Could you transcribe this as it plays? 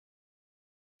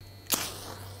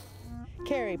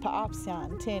Keri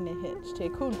paapsian tene hitch te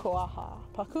kun koaha,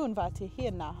 pakun va te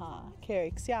hirnaha, keri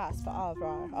xias va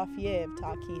avrar afiev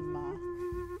takin ma.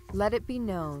 Let it be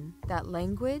known that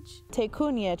language Te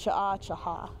kunye cha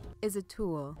chaha. is a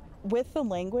tool. With the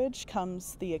language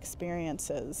comes the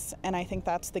experiences, and I think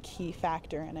that's the key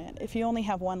factor in it. If you only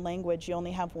have one language, you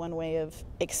only have one way of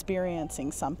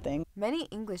experiencing something. Many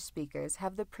English speakers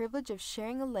have the privilege of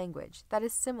sharing a language that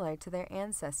is similar to their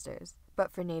ancestors.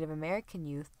 But for Native American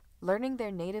youth, learning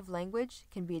their native language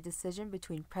can be a decision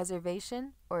between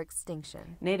preservation or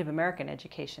extinction. Native American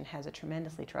education has a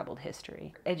tremendously troubled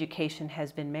history. Education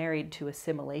has been married to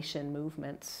assimilation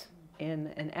movements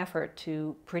in an effort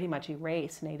to pretty much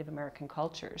erase Native American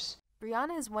cultures.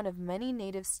 Brianna is one of many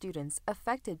Native students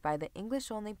affected by the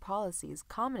English-only policies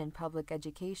common in public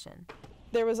education.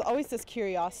 There was always this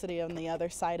curiosity on the other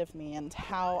side of me and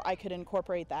how I could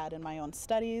incorporate that in my own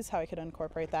studies, how I could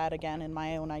incorporate that again in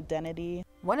my own identity.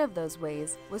 One of those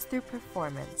ways was through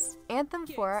performance. Anthem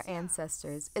for Our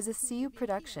Ancestors is a CU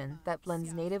production that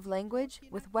blends Native language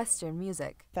with Western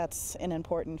music. That's an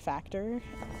important factor.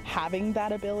 Having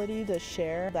that ability to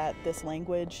share that this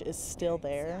language is still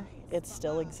there, it's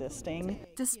still existing.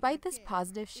 Despite this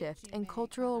positive shift in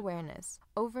cultural awareness,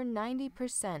 over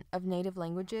 90% of Native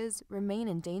languages remain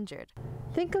endangered.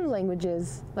 Think of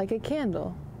languages like a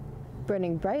candle,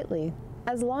 burning brightly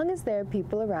as long as there are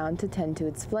people around to tend to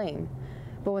its flame.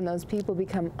 But when those people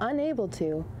become unable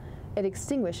to, it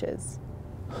extinguishes.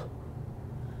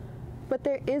 But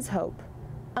there is hope.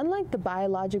 Unlike the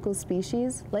biological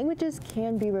species, languages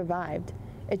can be revived.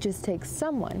 It just takes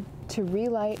someone to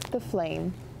relight the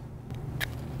flame.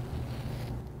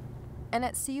 And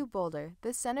at CU Boulder,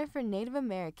 the Center for Native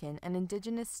American and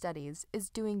Indigenous Studies is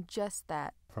doing just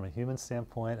that. From a human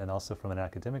standpoint and also from an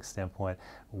academic standpoint,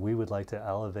 we would like to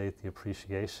elevate the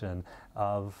appreciation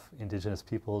of Indigenous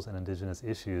peoples and Indigenous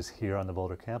issues here on the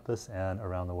Boulder campus and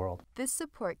around the world. This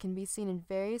support can be seen in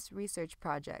various research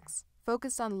projects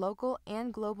focused on local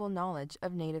and global knowledge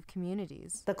of Native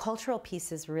communities. The cultural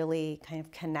piece is really kind of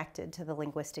connected to the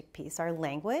linguistic piece. Our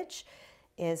language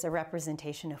is a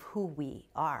representation of who we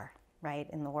are, right,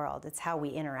 in the world. It's how we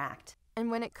interact. And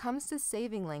when it comes to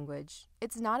saving language,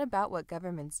 it's not about what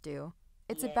governments do.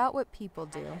 It's about what people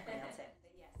do.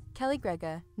 Kelly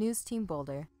Grega, NewsTeam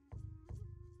Boulder.